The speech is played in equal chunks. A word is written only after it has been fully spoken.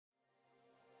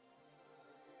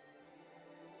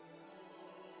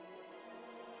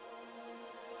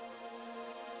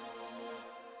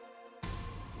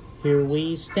Here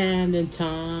we stand in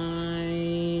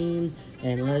time,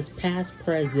 endless past,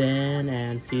 present,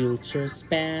 and future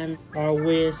span. Our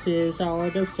wishes are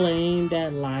the flame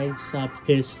that lights up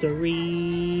history.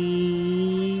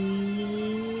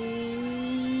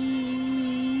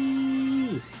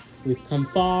 We've come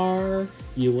far,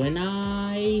 you and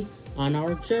I, on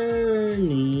our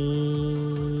journey.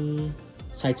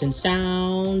 Sights and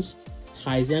sounds,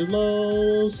 highs and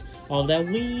lows, all that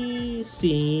we've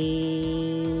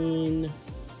seen.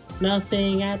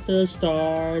 Nothing at the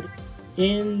start,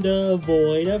 in the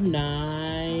void of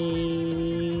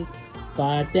night.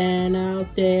 But then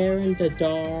out there in the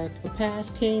dark, a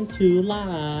path came to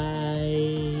light.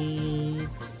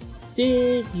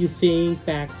 Did you think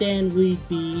back then we'd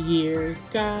be here,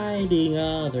 guiding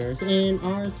others in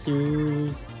our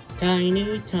shoes?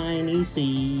 Tiny, tiny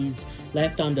seeds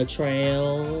left on the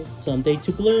trail, someday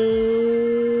to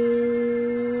bloom.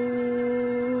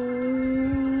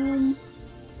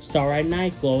 Star at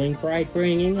night, glowing bright,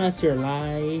 bringing us your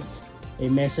light. A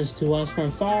message to us from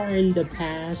far in the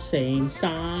past, saying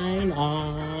sign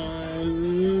on.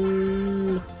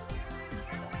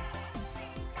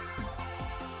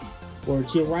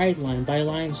 Words you write line by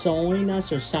line, showing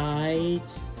us your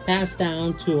sights. Passed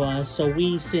down to us, so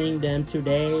we sing them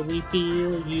today. We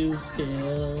feel you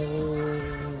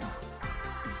still.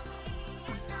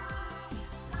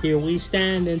 Here we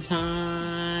stand in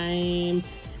time,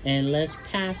 endless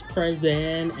past,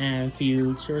 present, and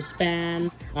future span.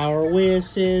 Our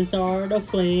wishes are the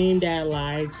flame that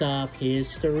lights up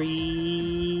history.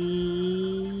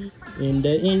 In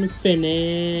the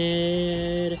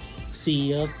infinite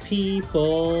sea of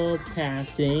people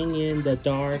passing in the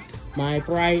dark, my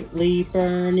brightly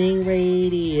burning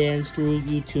radiance drew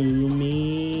you to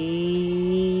me.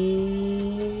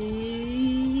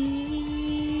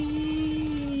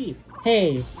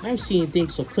 Hey, I'm seeing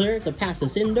things so clear, the past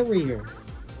is in the rear.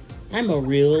 I'm a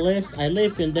realist, I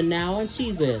live in the now and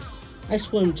seize it. I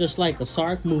swim just like a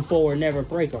shark, move forward, never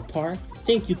break apart.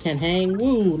 Think you can hang?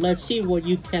 Woo, let's see what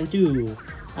you can do.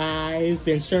 I've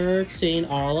been searching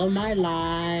all of my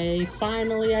life.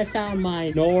 Finally I found my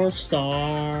North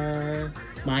Star.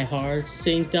 My heart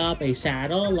synced up a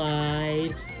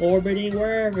satellite, orbiting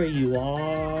wherever you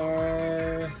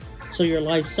are. So your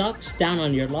life sucks? Down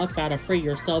on your luck, gotta free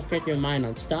yourself, get your mind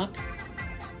unstuck.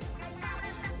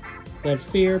 Let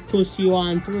fear push you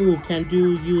on through, can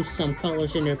do use some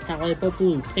colors in your palette but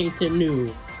blue, painted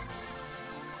new.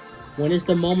 When is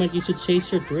the moment you should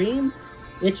chase your dreams?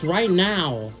 It's right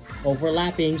now.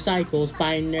 Overlapping cycles,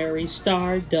 binary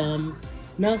stardom.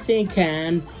 Nothing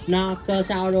can knock us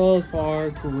out of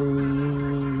our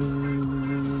groove.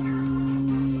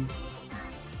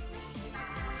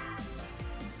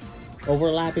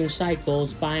 Overlapping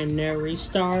cycles, binary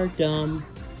stardom.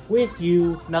 With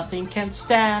you, nothing can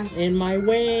stand in my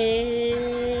way.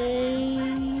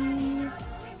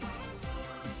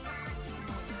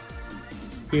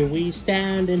 Here we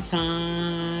stand in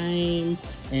time,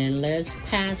 endless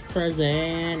past,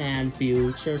 present, and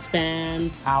future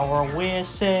span. Our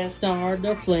wishes are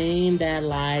the flame that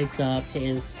lights up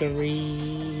history.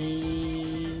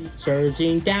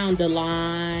 Surging down the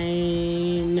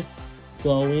line,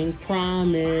 glowing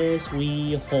promise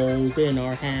we hold in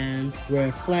our hands,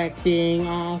 reflecting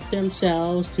off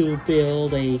themselves to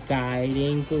build a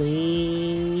guiding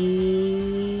gleam.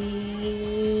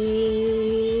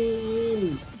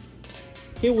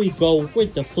 Here we go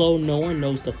with the flow, no one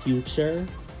knows the future.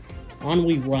 On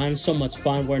we run, so much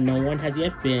fun where no one has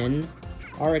yet been.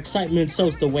 Our excitement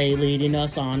sows the way, leading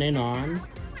us on and on,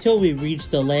 till we reach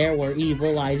the lair where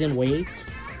evil lies in wait.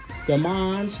 The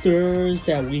monsters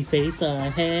that we face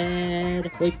ahead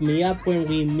wake me up when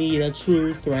we meet a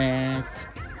true threat.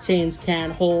 Chains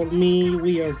can't hold me,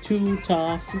 we are too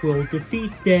tough. We'll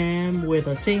defeat them with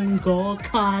a single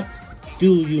cut.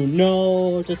 Do you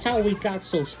know just how we got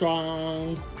so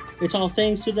strong? It's all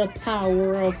thanks to the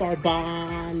power of our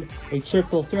bond. A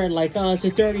triple threat like us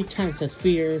is 30 times as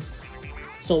fierce.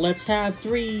 So let's have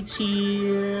 3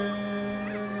 cheers.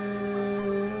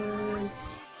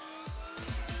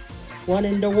 What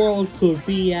in the world could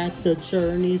be at the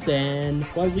journey's end?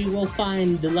 What we will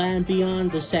find, the land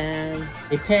beyond the sands.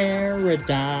 A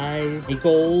paradise, a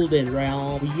golden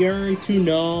realm. We yearn to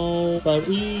know, but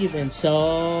even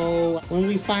so, when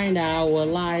we find out what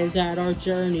lies at our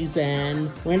journey's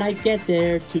end, when I get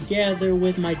there together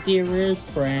with my dearest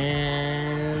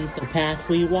friends, the path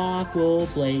we walk will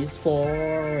blaze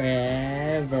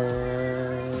forever.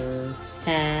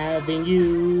 Having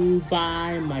you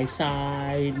by my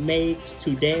side makes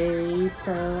today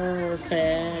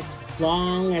perfect.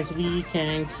 Long as we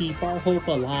can keep our hope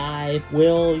alive,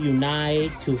 we'll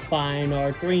unite to find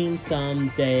our dream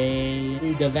someday.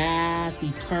 The vast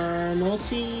eternal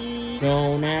sea,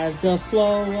 known as the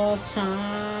flow of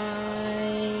time.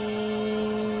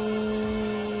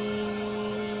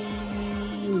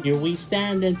 Here we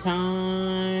stand in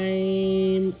time,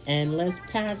 endless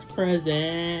past,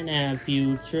 present, and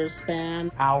future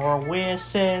span. Our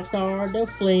wishes are the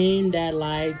flame that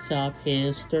lights up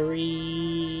history.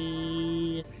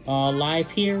 All life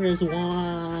here is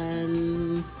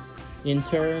one,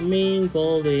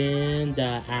 intermingled in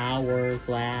the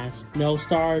hourglass. No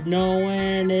star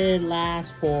knowing it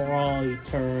lasts for all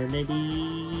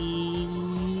eternity.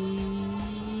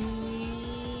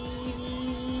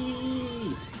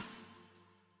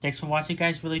 Thanks for watching,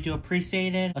 guys. Really do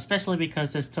appreciate it, especially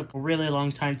because this took a really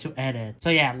long time to edit.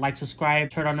 So yeah, like, subscribe,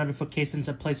 turn on notifications,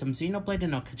 and play some Xenoblade,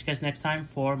 and I'll catch you guys next time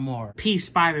for more. Peace,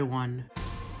 bye everyone.